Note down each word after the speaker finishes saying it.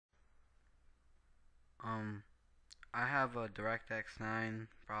Um, I have a DirectX 9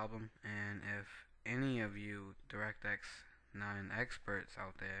 problem, and if any of you DirectX 9 experts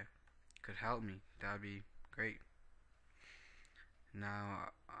out there could help me, that'd be great. Now,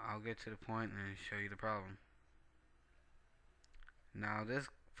 I'll get to the point and show you the problem. Now, this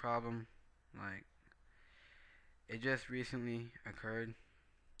problem, like, it just recently occurred.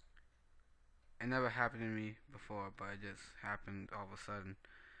 It never happened to me before, but it just happened all of a sudden.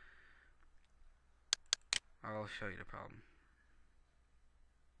 I'll show you the problem.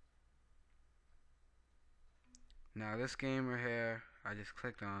 Now this game right here I just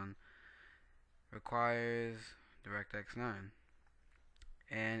clicked on requires DirectX 9,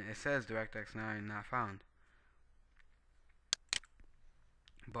 and it says DirectX 9 not found,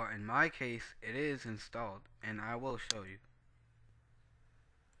 but in my case it is installed, and I will show you.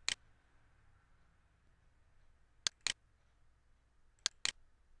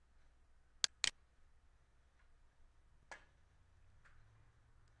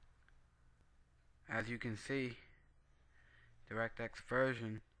 As you can see, DirectX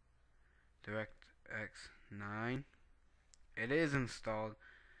version DirectX 9, it is installed,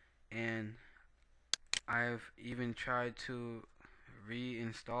 and I've even tried to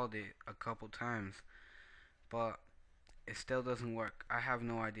reinstall it a couple times, but it still doesn't work. I have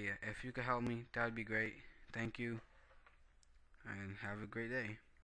no idea. If you could help me, that'd be great. Thank you, and have a great day.